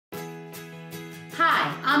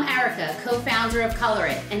Hi, I'm Erica, co-founder of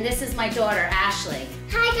COLORiT, and this is my daughter, Ashley.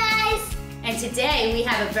 Hi guys! And today we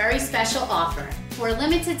have a very special offer. For a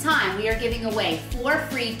limited time, we are giving away 4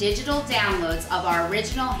 free digital downloads of our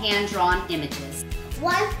original hand-drawn images.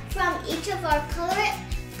 One from each of our COLORiT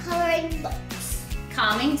coloring books.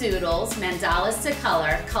 Calming doodles, mandalas to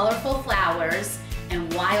color, colorful flowers,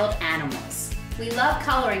 and wild animals. We love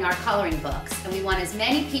coloring our coloring books, and we want as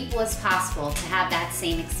many people as possible to have that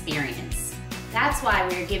same experience. That's why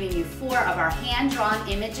we are giving you 4 of our hand-drawn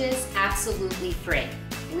images absolutely free.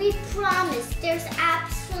 We promise there's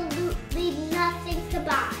absolutely nothing to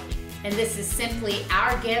buy. And this is simply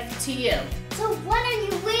our gift to you. So what are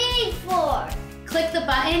you waiting for? Click the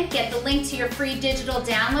button, get the link to your free digital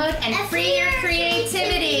download, and free your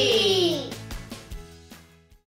creativity.